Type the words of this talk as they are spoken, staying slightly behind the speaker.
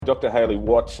Dr. Hayley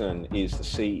Watson is the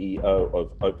CEO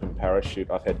of Open Parachute.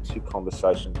 I've had 2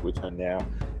 conversations with her now,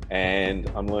 and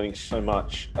I'm learning so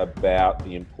much about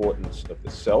the importance of the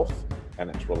self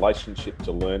and its relationship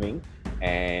to learning,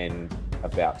 and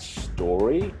about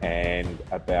story, and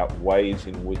about ways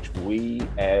in which we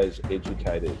as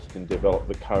educators can develop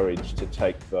the courage to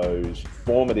take those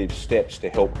formative steps to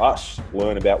help us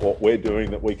learn about what we're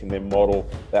doing, that we can then model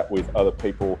that with other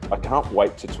people. I can't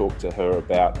wait to talk to her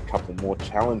about a couple more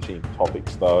challenging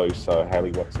topics though. So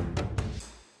Hayley Watson,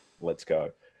 let's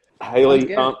go.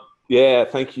 Hayley,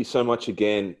 thank you so much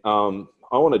again.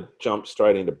 I want to jump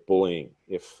straight into bullying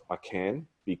if I can,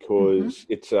 because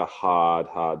it's a hard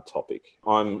topic.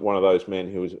 I'm one of those men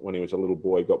who was, when he was a little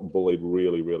boy, got bullied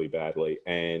really, really badly.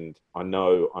 And I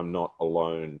know I'm not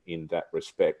alone in that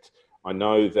respect. I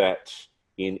know that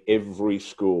in every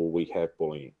school we have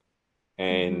bullying,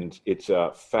 and it's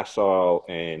a facile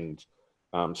and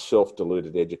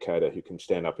self-deluded educator who can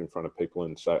stand up in front of people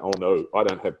and say, oh no, I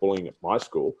don't have bullying at my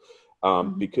school,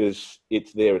 because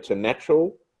it's there. It's a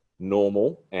natural,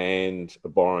 normal and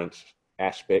abhorrent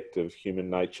aspect of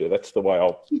human nature. That's the way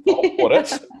I'll put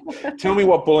it. Tell me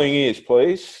what bullying is,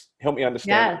 please. Help me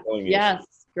understand what bullying is. Yes,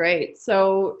 great.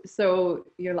 So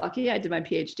you're lucky. I did my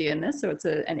PhD in this, so it's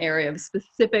an area of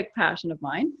specific passion of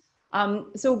mine.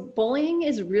 So bullying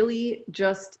is really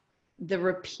just the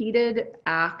repeated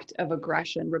act of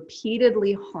aggression,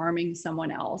 repeatedly harming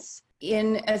someone else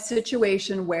in a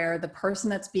situation where the person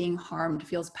that's being harmed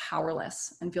feels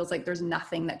powerless and feels like there's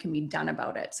nothing that can be done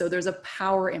about it. So there's a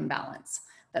power imbalance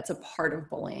that's a part of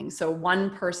bullying. So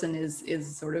one person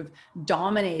is sort of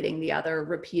dominating the other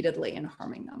repeatedly and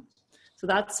harming them. So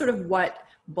that's sort of what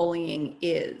bullying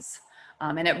is.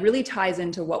 And it really ties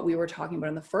into what we were talking about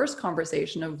in the first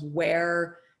conversation of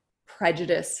where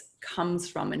prejudice comes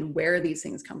from and where these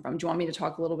things come from. Do you want me to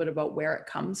talk a little bit about where it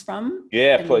comes from?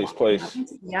 Yeah, please.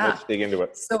 Yeah. Let's dig into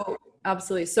it. So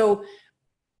absolutely. So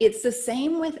it's the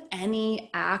same with any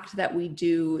act that we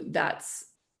do that's,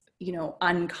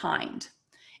 unkind,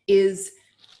 is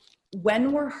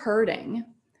when we're hurting,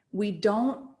 we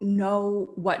don't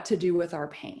know what to do with our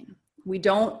pain.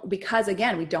 Because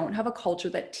again, we don't have a culture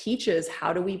that teaches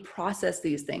how do we process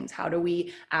these things? How do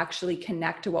we actually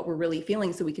connect to what we're really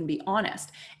feeling so we can be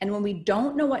honest? And when we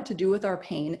don't know what to do with our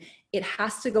pain, it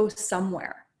has to go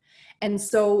somewhere. And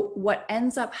so what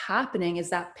ends up happening is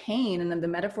that pain, and then the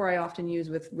metaphor I often use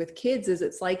with kids is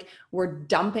it's like we're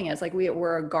dumping it. It's like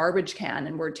we're a garbage can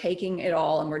and we're taking it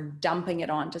all and we're dumping it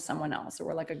onto someone else. So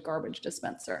we're like a garbage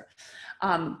dispenser.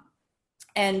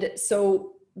 And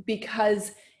so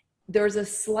because there's a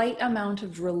slight amount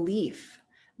of relief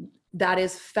that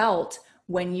is felt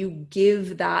when you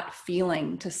give that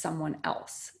feeling to someone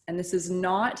else. And this is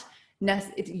not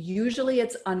usually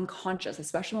it's unconscious,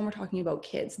 especially when we're talking about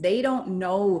kids. They don't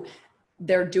know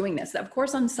they're doing this. Of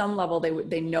course, on some level,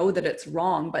 they know that it's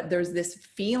wrong, but there's this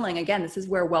feeling, again, this is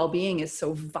where well-being is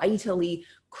so vitally,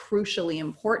 crucially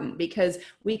important, because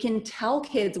we can tell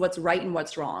kids what's right and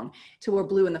what's wrong till we're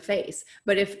blue in the face.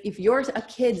 But if you're a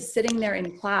kid sitting there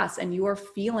in class and you are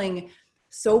feeling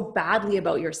so badly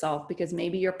about yourself because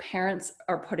maybe your parents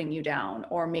are putting you down,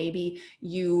 or maybe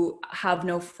you have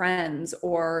no friends,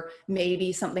 or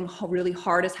maybe something really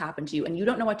hard has happened to you and you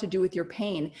don't know what to do with your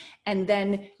pain, and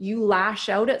then you lash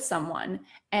out at someone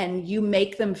and you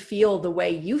make them feel the way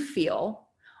you feel,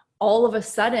 all of a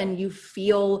sudden you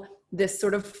feel this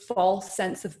sort of false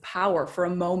sense of power for a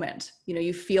moment.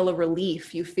 You feel a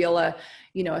relief, you feel a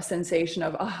sensation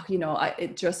of,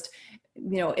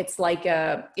 it's like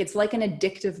an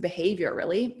addictive behavior,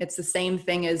 really. It's the same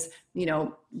thing as,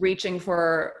 reaching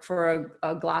for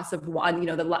a glass of wine,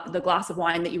 the glass of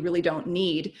wine that you really don't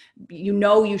need.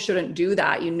 You shouldn't do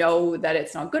that. You know that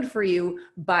it's not good for you,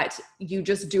 but you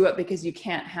just do it because you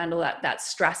can't handle that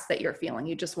stress that you're feeling.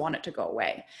 You just want it to go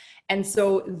away. And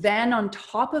so then on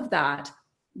top of that,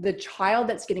 the child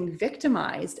that's getting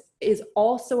victimized is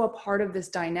also a part of this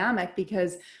dynamic,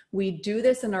 because we do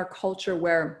this in our culture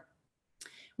where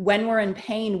when we're in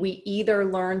pain, we either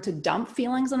learn to dump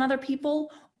feelings on other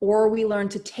people, or we learn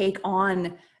to take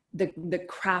on the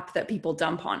crap that people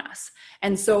dump on us.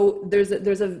 And so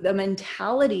there's a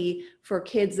mentality for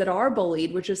kids that are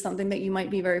bullied, which is something that you might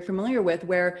be very familiar with,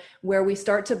 where we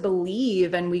start to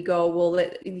believe and we go, well,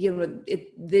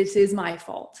 this is my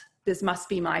fault. This must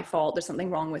be my fault. There's something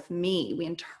wrong with me. We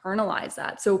internalize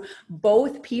that. So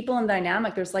both people in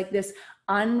dynamic, there's like this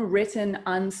unwritten,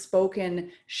 unspoken,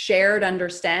 shared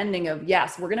understanding of,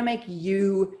 yes, we're going to make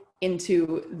you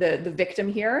into the victim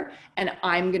here, and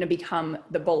I'm going to become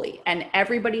the bully. And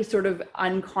everybody sort of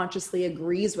unconsciously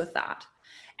agrees with that.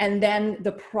 And then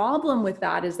the problem with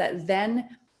that is that then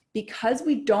because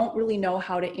we don't really know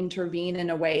how to intervene in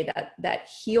a way that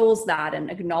heals that and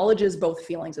acknowledges both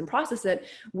feelings and process it,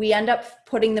 we end up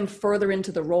putting them further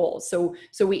into the roles. So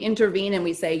we intervene and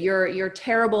we say, you're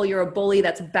terrible, you're a bully,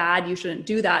 that's bad, you shouldn't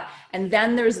do that. And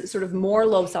then there's sort of more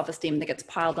low self-esteem that gets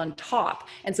piled on top.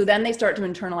 And so then they start to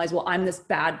internalize, well, I'm this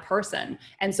bad person.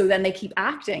 And so then they keep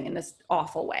acting in this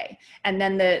awful way. And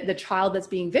then the child that's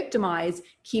being victimized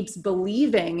keeps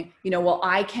believing, well,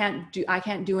 I can't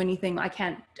do anything. I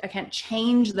can't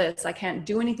change this. I can't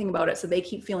do anything about it. So they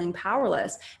keep feeling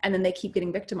powerless, and then they keep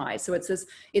getting victimized. So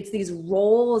it's these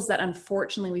roles that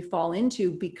unfortunately we fall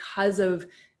into because of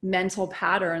mental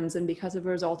patterns and because of a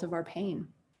result of our pain.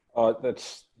 Oh,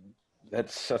 that's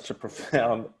such a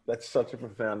profound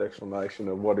explanation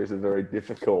of what is a very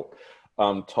difficult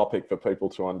topic for people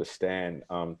to understand.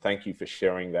 Thank you for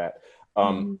sharing that.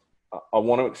 I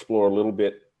want to explore a little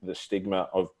bit the stigma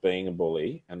of being a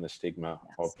bully and the stigma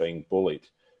of being bullied,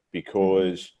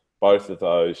 because both of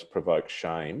those provoke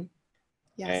shame.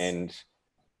 Yes. And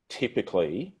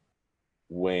typically,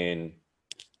 when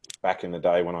back in the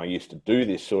day when I used to do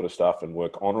this sort of stuff and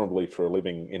work honorably for a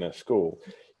living in a school,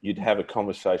 you'd have a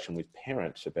conversation with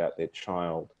parents about their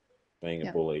child being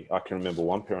a bully. I can remember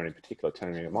one parent in particular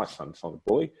telling me, my son's not a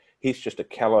bully, he's just a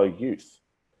callow youth.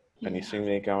 And you're sitting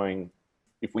there going,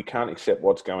 if we can't accept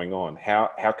what's going on,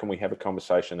 how can we have a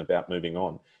conversation about moving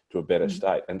on to a better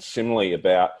state? And similarly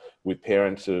about with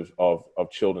parents of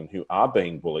children who are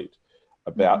being bullied,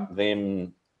 about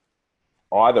them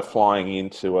either flying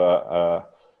into a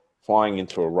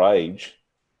rage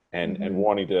and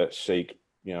wanting to seek,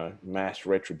 mass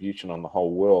retribution on the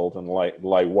whole world and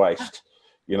lay waste,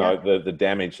 the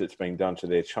damage that's been done to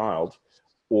their child,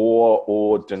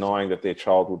 or denying that their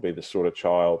child would be the sort of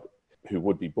child who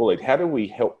would be bullied. How do we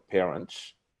help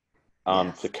parents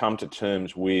to come to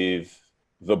terms with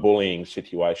the bullying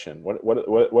situation?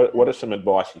 What are some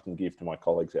advice you can give to my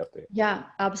colleagues out there? Yeah,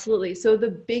 absolutely. So the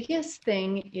biggest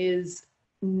thing is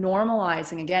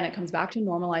normalizing. Again, it comes back to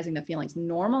normalizing the feelings,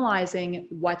 normalizing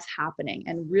what's happening,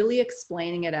 and really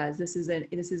explaining it as this is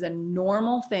a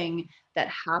normal thing that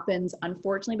happens,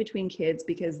 unfortunately, between kids,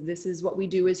 because this is what we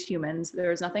do as humans.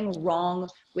 There's nothing wrong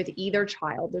with either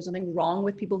child. There's nothing wrong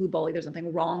with people who bully. There's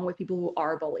nothing wrong with people who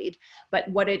are bullied. But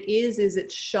what it is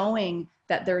it's showing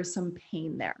that there is some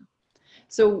pain there.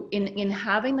 So in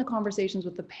having the conversations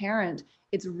with the parent,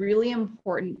 it's really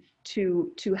important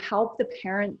to help the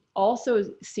parent also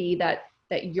see that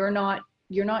you're not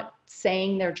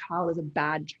saying their child is a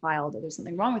bad child or there's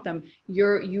something wrong with them.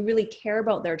 You really care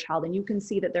about their child, and you can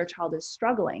see that their child is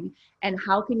struggling, and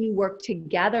how can you work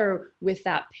together with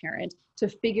that parent to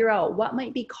figure out what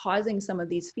might be causing some of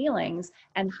these feelings,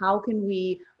 and how can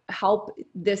we help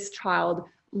this child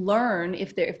learn,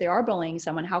 if they are bullying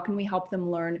someone, how can we help them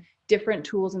learn different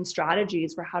tools and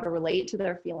strategies for how to relate to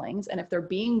their feelings? And if they're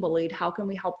being bullied, how can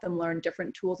we help them learn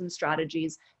different tools and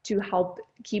strategies to help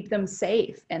keep them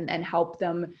safe and help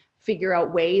them figure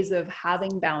out ways of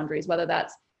having boundaries, whether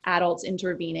that's adults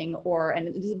intervening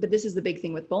but this is the big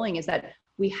thing with bullying, is that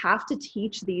we have to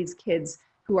teach these kids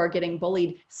who are getting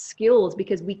bullied skills,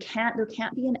 because there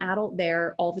can't be an adult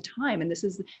there all the time. And this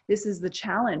is the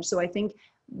challenge. So I think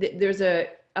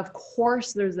of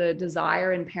course, there's a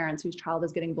desire in parents whose child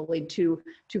is getting bullied to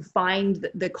find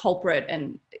the culprit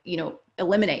and,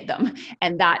 eliminate them.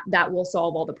 And that will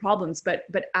solve all the problems. But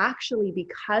actually,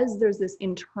 because there's this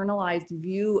internalized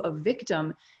view of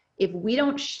victim, if we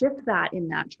don't shift that in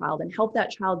that child and help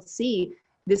that child see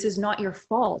this is not your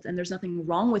fault and there's nothing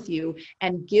wrong with you,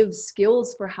 and give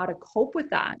skills for how to cope with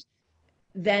that,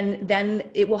 then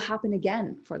it will happen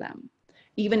again for them.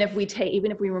 Even if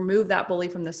we remove that bully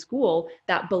from the school,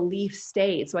 that belief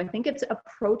stays. So I think it's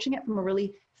approaching it from a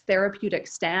really therapeutic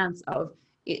stance of,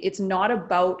 it's not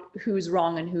about who's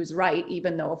wrong and who's right,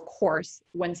 even though, of course,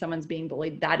 when someone's being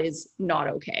bullied, that is not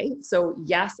okay. So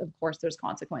yes, of course, there's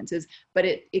consequences, but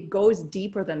it goes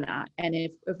deeper than that. And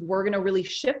if we're going to really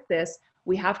shift this,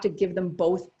 we have to give them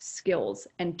both skills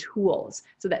and tools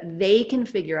so that they can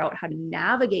figure out how to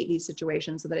navigate these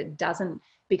situations so that it doesn't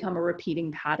become a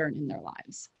repeating pattern in their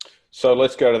lives. So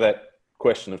let's go to that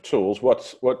question of tools.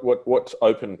 What's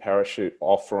Open Parachute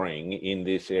offering in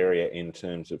this area in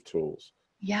terms of tools?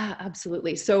 Yeah,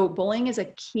 absolutely. So bullying is a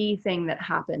key thing that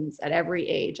happens at every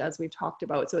age, as we've talked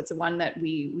about. So it's one that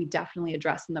we definitely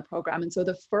address in the program. And so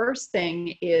the first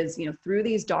thing is, through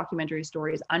these documentary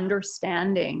stories,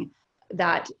 understanding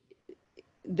that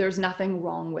there's nothing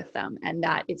wrong with them and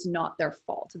that it's not their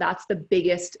fault. That's the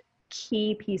biggest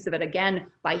key piece of it, again,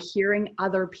 by hearing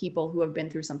other people who have been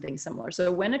through something similar.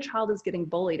 So when a child is getting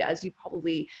bullied, as you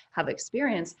probably have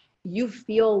experienced, you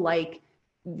feel like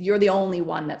you're the only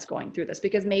one that's going through this,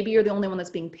 because maybe you're the only one that's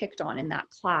being picked on in that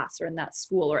class or in that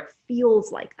school, or it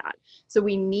feels like that. So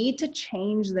we need to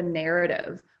change the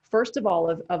narrative, first of all,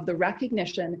 of the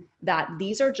recognition that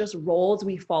these are just roles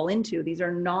we fall into. These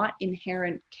are not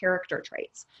inherent character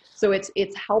traits. So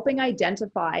it's helping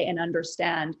identify and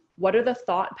understand what are the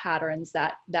thought patterns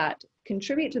that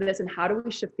contribute to this, and how do we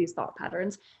shift these thought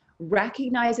patterns,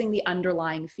 recognizing the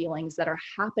underlying feelings that are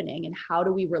happening and how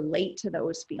do we relate to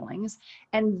those feelings,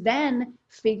 and then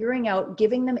figuring out,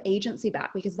 giving them agency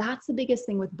back, because that's the biggest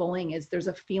thing with bullying, is there's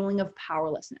a feeling of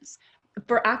powerlessness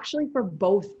for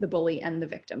both the bully and the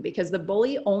victim, because the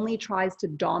bully only tries to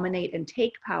dominate and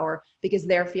take power because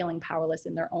they're feeling powerless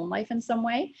in their own life in some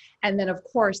way. And then of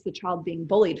course the child being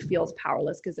bullied feels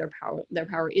powerless because their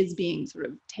power is being sort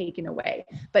of taken away.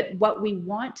 But what we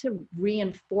want to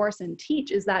reinforce and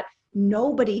teach is that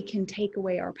nobody can take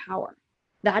away our power.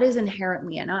 That is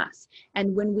inherently in us.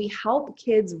 And when we help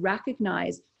kids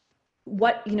recognize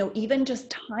what, even just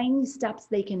tiny steps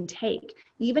they can take,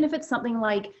 even if it's something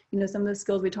like, some of the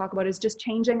skills we talk about is just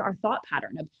changing our thought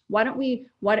pattern of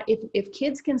if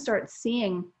kids can start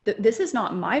seeing that this is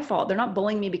not my fault, they're not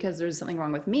bullying me because there's something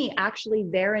wrong with me, actually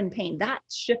they're in pain. That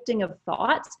shifting of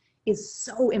thoughts is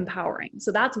so empowering.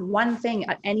 So that's one thing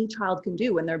any child can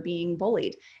do when they're being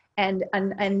bullied. And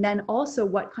then also,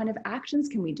 what kind of actions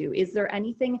can we do? Is there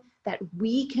anything that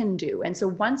we can do? And so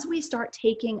once we start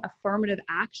taking affirmative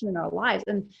action in our lives,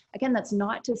 and again, that's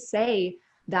not to say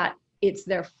that it's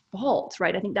their fault,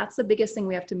 right? I think that's the biggest thing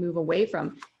we have to move away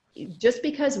from. Just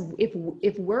because if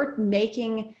we're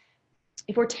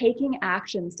taking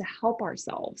actions to help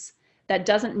ourselves, that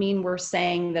doesn't mean we're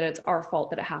saying that it's our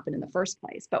fault that it happened in the first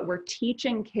place, but we're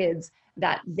teaching kids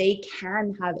that they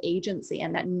can have agency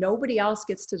and that nobody else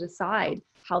gets to decide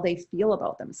how they feel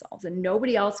about themselves, and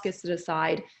nobody else gets to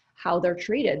decide how they're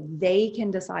treated. They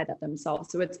can decide that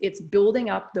themselves. So it's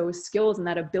building up those skills and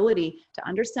that ability to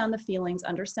understand the feelings,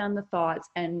 understand the thoughts,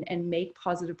 and make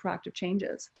positive, proactive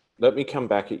changes. Let me come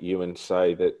back at you and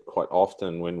say that quite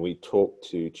often when we talk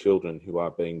to children who are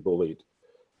being bullied,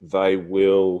 they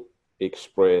will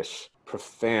express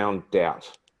profound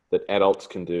doubt that adults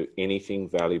can do anything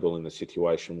valuable in the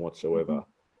situation whatsoever.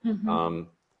 Mm-hmm.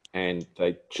 And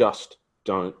they just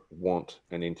don't want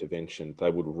an intervention. They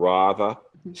would rather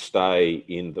stay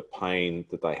in the pain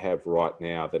that they have right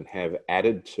now than have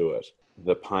added to it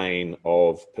the pain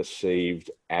of perceived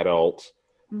adults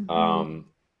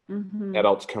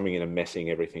coming in and messing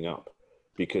everything up.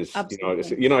 Because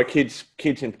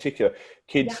kids in particular,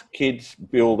 kids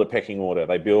build a pecking order.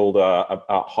 They build a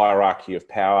hierarchy of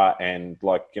power, and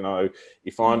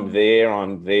if I'm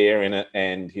there in it,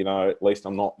 and at least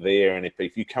I'm not there. And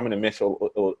if you come in and mess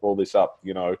all this up,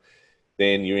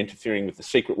 then you're interfering with the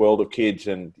secret world of kids,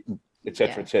 and et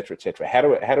cetera, et cetera, et cetera.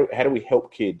 How do we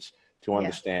help kids to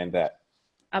understand that?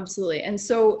 Absolutely. And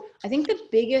so I think the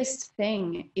biggest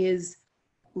thing is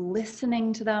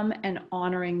listening to them and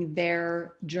honoring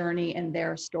their journey and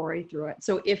their story through it.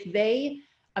 So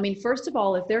first of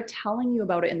all, if they're telling you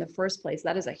about it in the first place,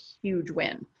 that is a huge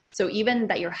win. So even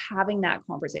that you're having that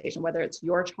conversation, whether it's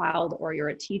your child or you're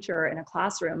a teacher in a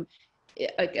classroom,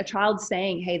 a child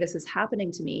saying, hey, this is happening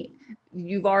to me,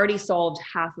 you've already solved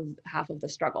half of the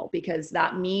struggle, because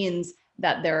that means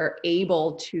that they're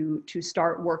able to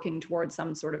start working towards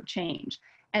some sort of change.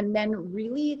 And then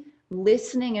really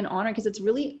listening and honoring, because it's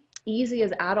really easy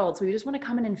as adults, we just want to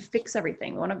come in and fix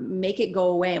everything. We want to make it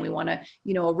go away, and we want to,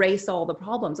 erase all the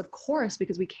problems, of course,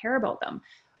 because we care about them.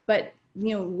 But,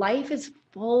 life is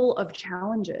full of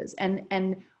challenges,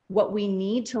 and what we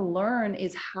need to learn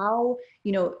is how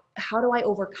do I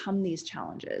overcome these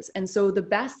challenges? And so the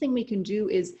best thing we can do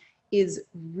is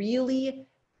really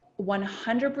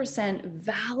 100%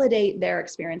 validate their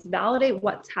experience, validate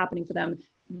what's happening for them.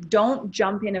 Don't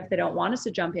jump in if they don't want us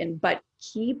to jump in, but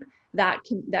keep that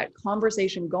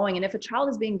conversation going. And if a child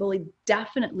is being bullied,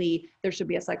 definitely there should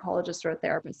be a psychologist or a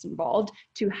therapist involved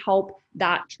to help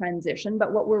that transition.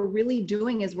 But what we're really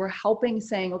doing is we're helping,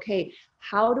 saying, okay,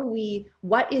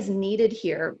 what is needed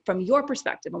here from your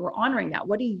perspective? And we're honoring that.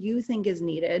 What do you think is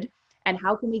needed? And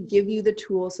how can we give you the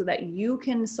tools so that you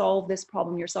can solve this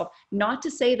problem yourself? Not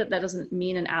to say that doesn't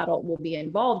mean an adult will be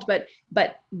involved, but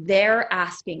they're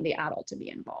asking the adult to be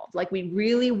involved. Like, we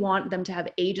really want them to have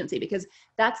agency, because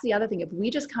that's the other thing. If we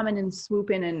just come in and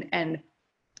swoop in and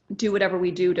do whatever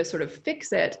we do to sort of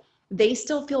fix it, they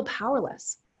still feel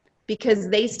powerless, because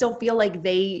they still feel like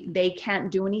they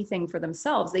can't do anything for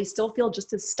themselves. They still feel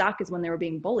just as stuck as when they were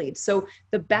being bullied. So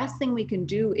the best thing we can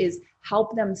do is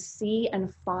help them see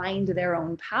and find their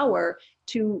own power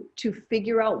to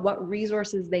figure out what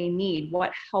resources they need,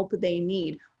 what help they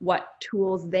need, what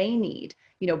tools they need,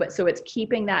 but so it's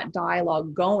keeping that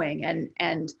dialogue going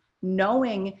and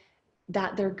knowing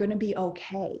that they're going to be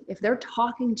okay. If they're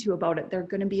talking to you about it, they're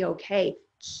going to be okay.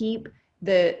 Keep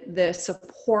the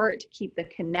support, keep the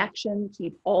connection,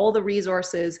 keep all the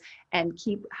resources, and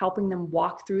keep helping them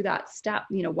walk through that step,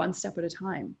 one step at a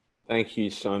time. Thank you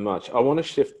so much. I want to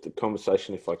shift the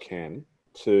conversation, if I can,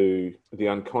 to the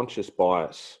unconscious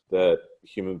bias that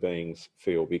human beings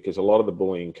feel, because a lot of the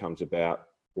bullying comes about,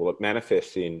 it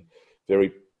manifests in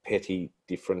very petty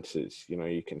differences.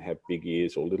 You can have big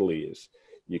ears or little ears.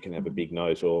 You can have a big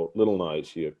nose or little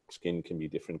nose. Your skin can be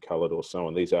different coloured or so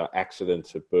on. These are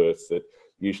accidents of birth that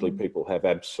usually people have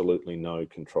absolutely no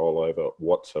control over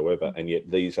whatsoever. And yet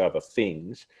these are the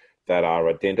things that are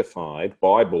identified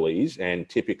by bullies and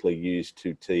typically used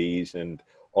to tease and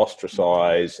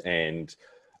ostracize and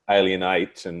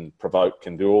alienate and provoke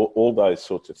and do all those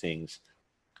sorts of things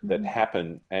that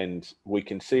happen. And we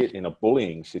can see it in a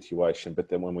bullying situation, but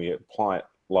then when we apply it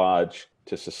large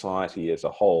to society as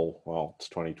a whole, well, it's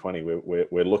 2020,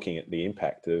 we're looking at the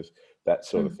impact of that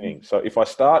sort of thing. So if I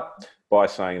start by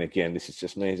saying, again, this is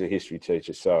just me as a history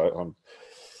teacher, so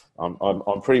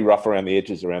I'm pretty rough around the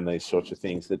edges around these sorts of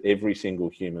things, that every single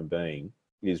human being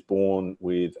is born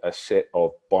with a set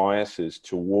of biases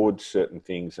towards certain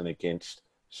things and against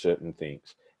certain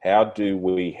things. How do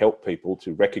we help people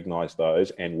to recognize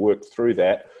those and work through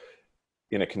that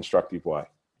in a constructive way?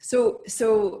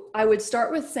 So I would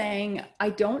start with saying,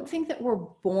 I don't think that we're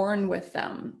born with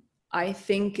them. I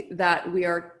think that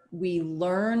we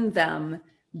learn them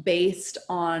based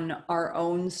on our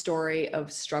own story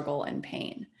of struggle and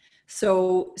pain.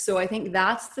 So I think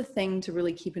that's the thing to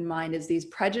really keep in mind, is these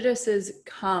prejudices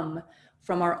come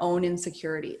from our own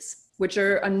insecurities, which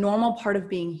are a normal part of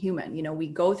being human. We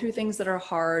go through things that are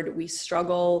hard, we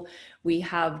struggle, we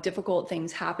have difficult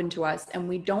things happen to us, and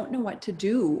we don't know what to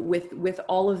do with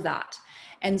all of that.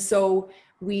 And so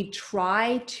we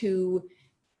try to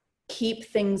keep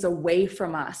things away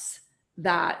from us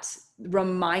that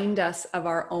remind us of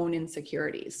our own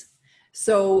insecurities.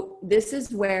 So this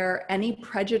is where any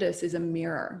prejudice is a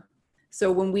mirror. So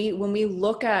when we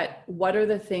look at what are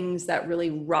the things that really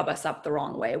rub us up the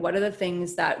wrong way, what are the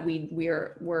things that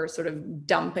we're sort of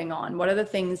dumping on, what are the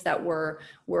things that we're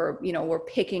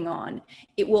picking on,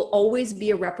 it will always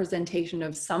be a representation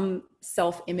of some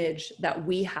self-image that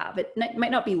we have. It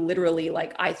might not be literally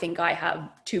like, I think I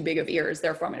have too big of ears,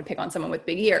 therefore I'm going to pick on someone with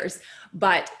big ears,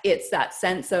 but it's that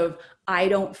sense of, I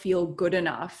don't feel good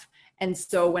enough. And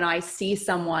so when I see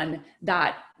someone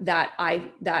that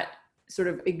sort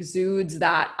of exudes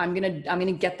that, I'm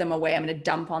gonna get them away, I'm gonna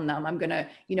dump on them, I'm gonna,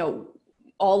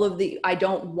 I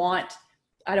don't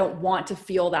want to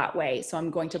feel that way, so I'm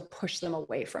going to push them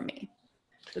away from me.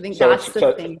 So I think that's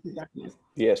the thing to recognize.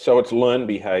 Yeah, so it's learned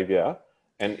behavior,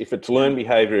 and if it's learned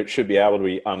behavior, it should be able to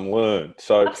be unlearned.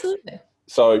 So absolutely.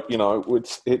 So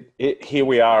here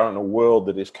we are in a world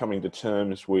that is coming to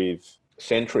terms with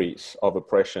centuries of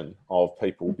oppression of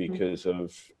people because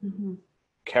of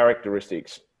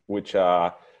characteristics which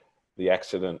are the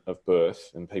accident of birth,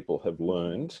 and people have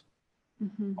learned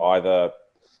either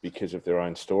because of their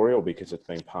own story or because it's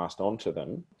been passed on to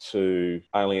them, to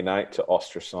alienate, to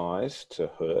ostracize, to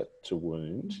hurt, to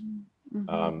wound,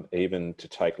 even to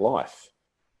take life.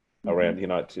 Around,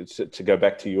 to go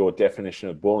back to your definition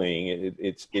of bullying,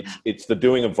 it's the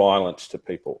doing of violence to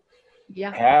people.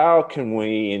 Yeah. How can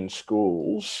we in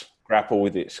schools grapple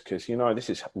with this? Because, this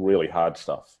is really hard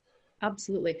stuff.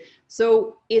 Absolutely.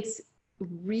 So it's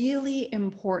really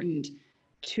important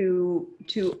to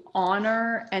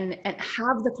honor and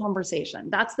have the conversation.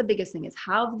 That's the biggest thing, is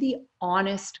have the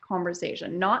honest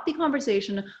conversation, not the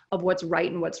conversation of what's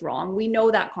right and what's wrong. We know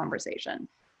that conversation.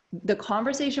 The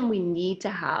conversation we need to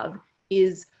have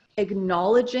is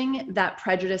acknowledging that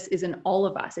prejudice is in all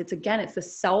of us. It's the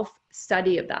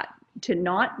self-study of that, to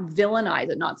not villainize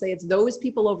it, not say it's those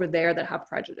people over there that have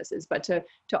prejudices, but to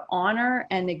honor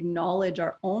and acknowledge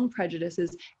our own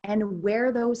prejudices and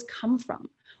where those come from.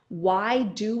 Why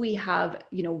do we have,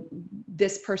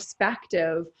 this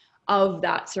perspective of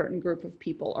that certain group of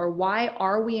people? Or why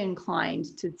are we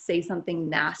inclined to say something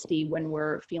nasty when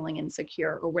we're feeling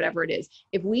insecure or whatever it is?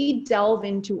 If we delve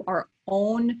into our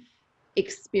own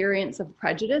experience of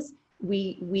prejudice,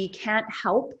 we can't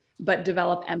help but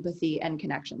develop empathy and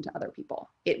connection to other people.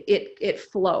 It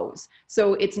flows.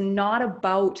 So it's not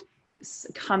about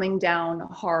coming down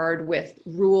hard with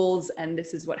rules and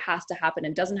this is what has to happen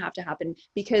and doesn't have to happen,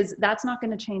 because that's not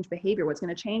going to change behavior. What's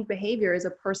going to change behavior is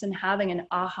a person having an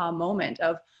aha moment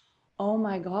of, oh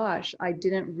my gosh, I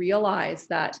didn't realize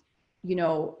that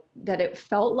that it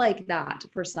felt like that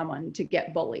for someone to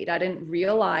get bullied. I didn't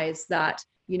realize that,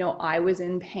 I was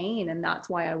in pain and that's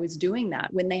why I was doing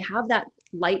that. When they have that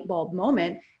light bulb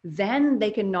moment, then they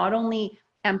can not only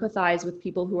empathize with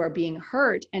people who are being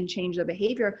hurt and change their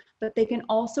behavior, but they can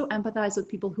also empathize with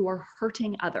people who are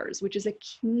hurting others, which is a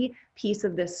key piece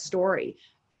of this story.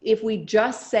 If we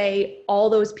just say all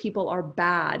those people are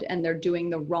bad and they're doing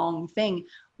the wrong thing,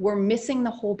 we're missing the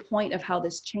whole point of how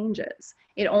this changes.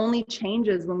 It only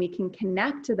changes when we can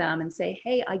connect to them and say,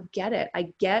 hey, I get it.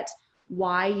 I get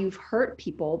why you've hurt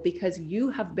people because you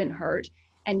have been hurt,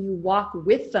 and you walk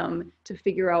with them to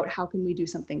figure out how can we do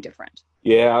something different.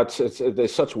 Yeah,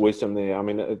 there's such wisdom there. I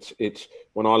mean, it's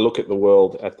when I look at the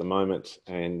world at the moment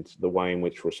and the way in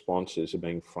which responses are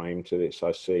being framed to this,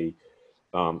 I see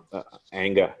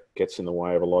anger gets in the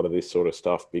way of a lot of this sort of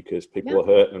stuff because people are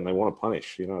hurt and they want to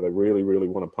punish. They really, really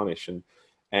want to punish.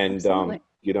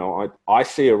 I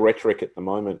see a rhetoric at the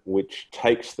moment which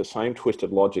takes the same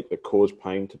twisted logic that caused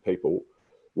pain to people,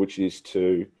 which is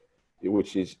to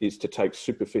take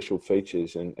superficial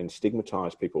features and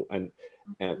stigmatize people and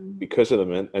because of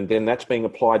them, and then that's being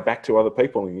applied back to other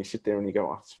people, and you sit there and you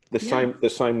go, the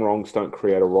same wrongs don't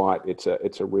create a right.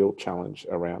 It's a real challenge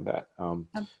around that.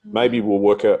 Maybe we'll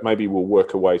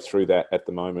work our way through that at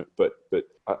the moment, but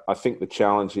I think the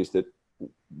challenge is that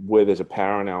where there's a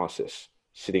power analysis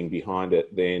sitting behind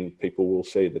it, then people will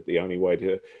see that the only way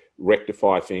to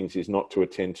rectify things is not to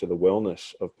attend to the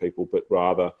wellness of people, but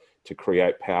rather to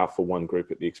create power for one group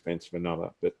at the expense of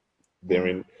another. But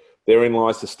therein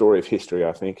lies the story of history,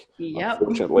 I think. Yep.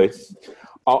 Unfortunately,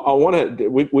 I want to.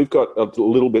 We've got a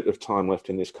little bit of time left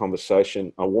in this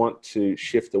conversation. I want to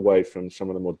shift away from some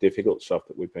of the more difficult stuff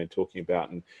that we've been talking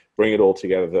about and bring it all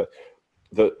together.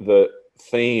 The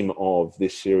theme of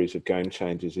this series of Game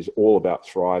Changers is all about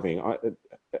thriving.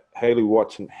 Hayley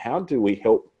Watson, how do we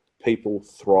help people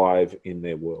thrive in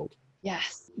their world?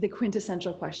 Yes, the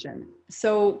quintessential question.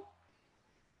 So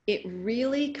it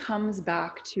really comes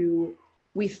back to,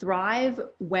 we thrive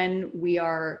when we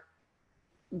are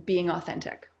being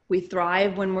authentic. We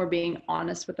thrive when we're being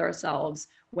honest with ourselves,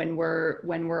 when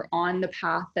we're on the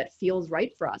path that feels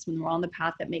right for us, when we're on the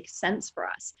path that makes sense for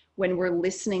us, when we're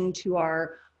listening to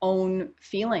our own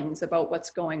feelings about what's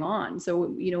going on. So,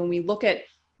 when we look at,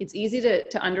 it's easy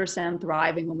to understand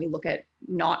thriving when we look at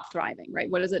not thriving, right?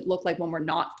 What does it look like when we're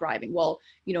not thriving? Well,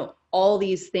 all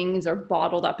these things are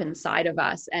bottled up inside of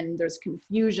us, and there's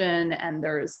confusion, and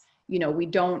there's, we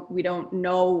don't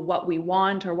know what we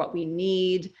want or what we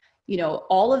need.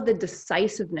 All of the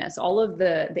decisiveness, all of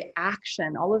the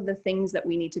action, all of the things that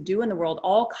we need to do in the world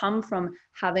all come from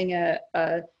having a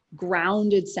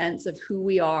grounded sense of who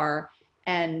we are,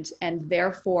 and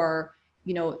therefore,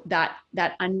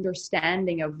 that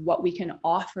understanding of what we can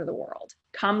offer the world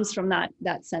comes from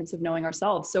that sense of knowing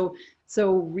ourselves.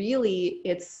 So really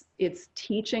it's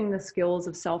teaching the skills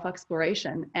of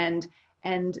self-exploration and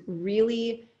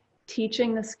really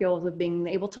teaching the skills of being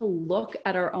able to look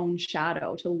at our own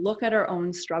shadow, to look at our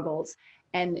own struggles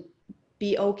and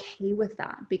be okay with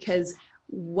that. Because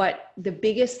what the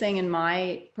biggest thing in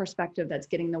my perspective that's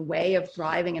getting in the way of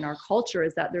thriving in our culture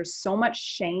is that there's so much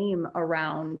shame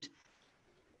around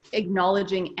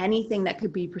acknowledging anything that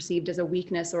could be perceived as a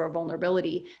weakness or a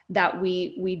vulnerability, that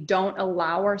we don't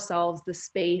allow ourselves the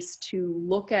space to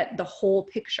look at the whole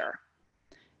picture.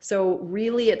 So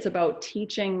really it's about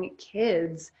teaching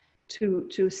kids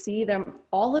to see them,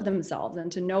 all of themselves,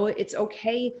 and to know it's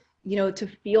okay, to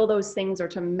feel those things or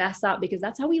to mess up, because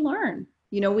that's how we learn.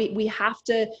 We have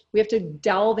to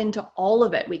delve into all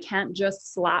of it. We can't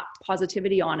just slap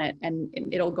positivity on it and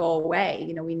it'll go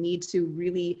away. We need to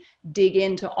really dig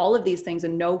into all of these things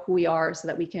and know who we are so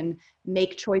that we can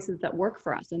make choices that work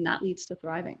for us. And that leads to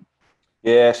thriving.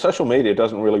 Yeah, social media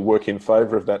doesn't really work in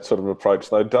favor of that sort of approach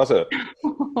though, does it?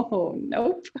 Oh,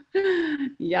 nope.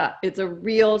 Yeah, it's a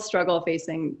real struggle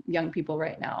facing young people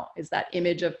right now, is that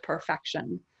image of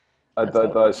perfection.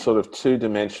 Those sort of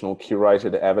two-dimensional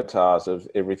curated avatars of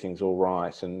everything's all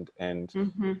right, and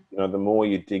mm-hmm. The more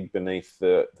you dig beneath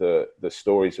the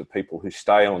stories of people who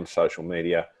stay on social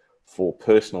media for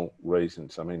personal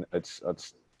reasons. I mean, I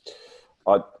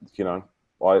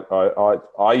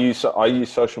use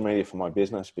social media for my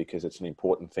business because it's an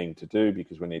important thing to do,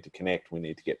 because we need to connect, we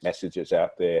need to get messages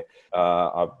out there.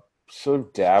 I've sort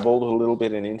of dabbled a little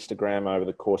bit in Instagram over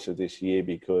the course of this year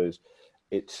because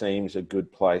it seems a good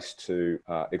place to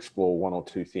explore one or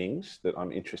two things that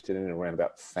I'm interested in around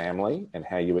about family and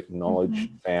how you acknowledge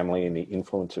mm-hmm. family and the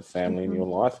influence of family mm-hmm. in your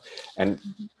life. And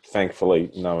mm-hmm.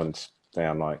 thankfully, no one's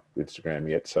found my Instagram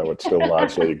yet, so it's still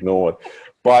largely ignored.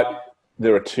 But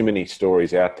there are too many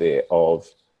stories out there of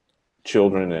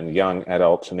children and young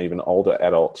adults and even older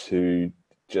adults who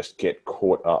just get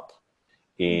caught up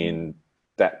in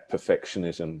that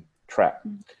perfectionism trap.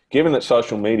 Given that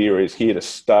social media is here to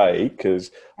stay,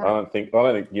 because I don't think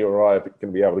you or I are going to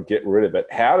be able to get rid of it.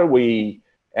 How do we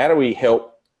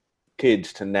help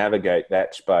kids to navigate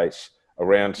that space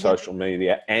around social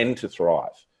media and to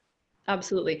thrive?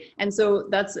 Absolutely. And so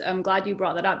I'm glad you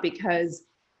brought that up, because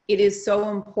it is so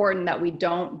important that we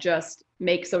don't just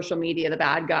make social media the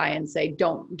bad guy and say,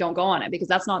 don't go on it, because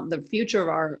that's not the future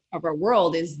of our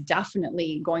world. Is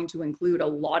definitely going to include a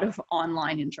lot of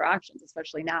online interactions,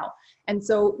 especially now. And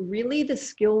so really the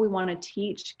skill we want to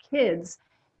teach kids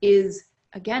is,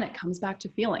 again, it comes back to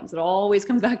feelings. It always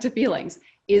comes back to feelings,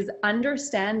 is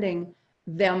understanding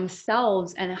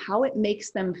themselves and how it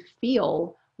makes them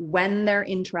feel when they're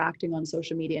interacting on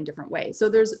social media in different ways. So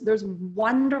there's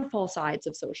wonderful sides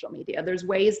of social media. There's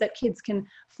ways that kids can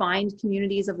find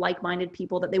communities of like-minded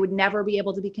people that they would never be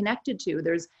able to be connected to.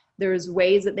 There's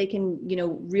ways that they can,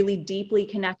 really deeply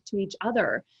connect to each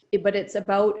other. But it's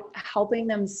about helping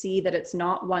them see that it's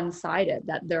not one-sided,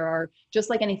 that there are, just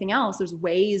like anything else, there's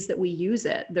ways that we use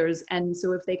it. And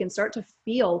so if they can start to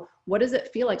feel, what does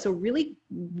it feel like? So really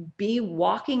be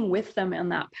walking with them on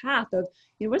that path of,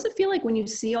 what does it feel like when you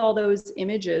see all those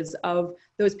images of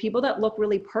those people that look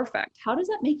really perfect? How does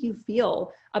that make you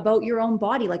feel about your own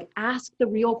body? Like, ask the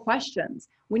real questions.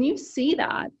 When you see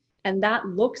that and that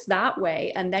looks that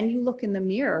way, and then you look in the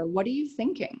mirror, what are you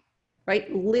thinking?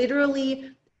 Right?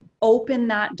 Literally open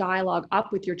that dialogue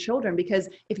up with your children, because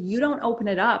if you don't open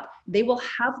it up, they will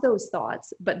have those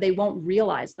thoughts, but they won't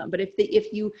realize them. But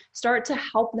if you start to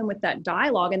help them with that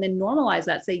dialogue and then normalize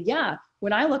that, say, yeah,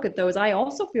 when I look at those, I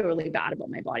also feel really bad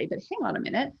about my body, but hang on a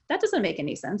minute, that doesn't make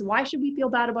any sense. Why should we feel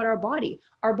bad about our body?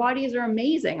 Our bodies are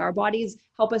amazing. Our bodies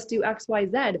help us do X, Y,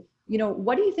 Z.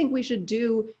 What do you think we should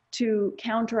do to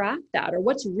counteract that? Or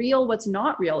what's real, what's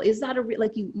not real? Is that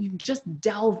you just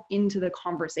delve into the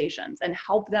conversations and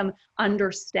help them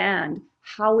understand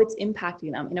how it's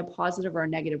impacting them in a positive or a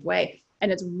negative way.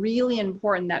 And it's really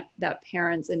important that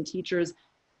parents and teachers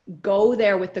go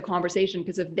there with the conversation,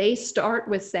 because if they start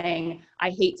with saying, I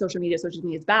hate social media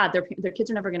is bad, their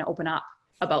kids are never going to open up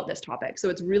about this topic. So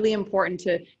it's really important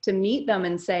to meet them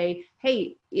and say,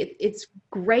 hey, it's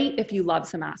great if you love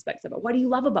some aspects of it. What do you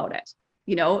love about it?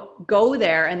 Go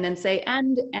there and then say,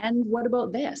 and what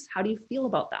about this? How do you feel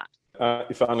about that?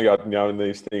 If only I'd known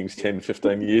these things 10,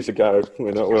 15 years ago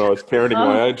when I was parenting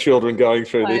my own children going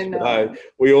through this. But hey,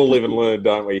 we all live and learn,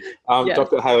 don't we? Yes.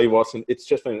 Dr. Hayley Watson, it's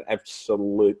just been an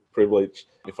absolute privilege,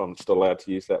 if I'm still allowed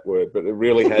to use that word, but it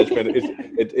really has been.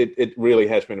 It really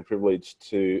has been a privilege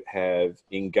to have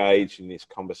engaged in this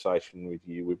conversation with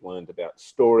you. We've learned about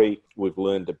story. We've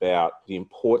learned about the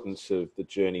importance of the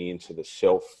journey into the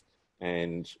self,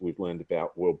 and we've learned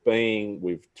about well-being.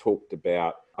 We've talked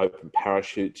about open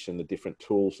parachutes and the different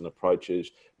tools and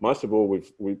approaches. Most of all,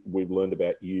 we've learned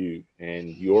about you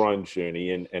and your own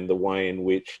journey and the way in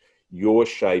which you're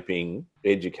shaping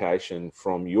education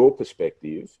from your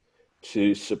perspective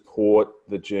to support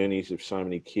the journeys of so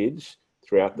many kids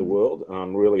throughout the world. And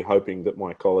I'm really hoping that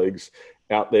my colleagues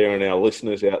out there and our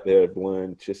listeners out there have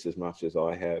learned just as much as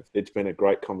I have. It's been a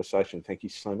great conversation. Thank you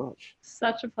so much.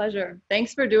 Such a pleasure.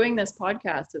 Thanks for doing this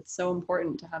podcast. It's so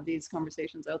important to have these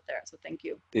conversations out there. So thank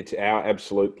you. It's our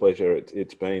absolute pleasure.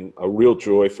 It's been a real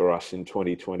joy for us in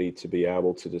 2020 to be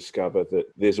able to discover that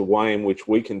there's a way in which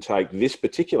we can take this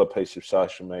particular piece of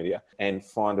social media and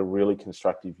find a really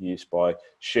constructive use by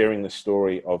sharing the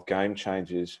story of game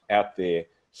changers out there,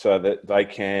 so that they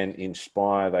can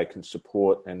inspire, they can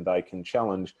support, and they can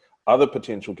challenge other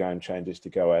potential game changers to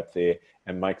go out there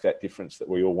and make that difference that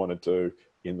we all want to do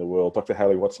in the world. Dr.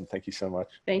 Hayley Watson, thank you so much.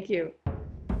 Thank you.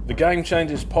 The Game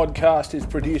Changers podcast is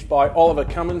produced by Oliver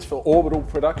Cummins for Orbital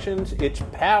Productions. It's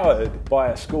powered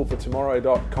by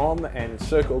aschoolfortomorrow.com and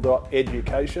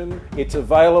circle.education. It's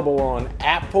available on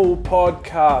Apple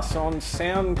Podcasts, on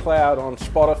SoundCloud, on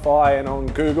Spotify, and on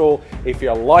Google. If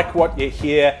you like what you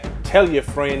hear, tell your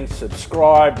friends,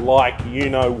 subscribe, like, you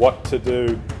know what to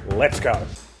do. Let's go.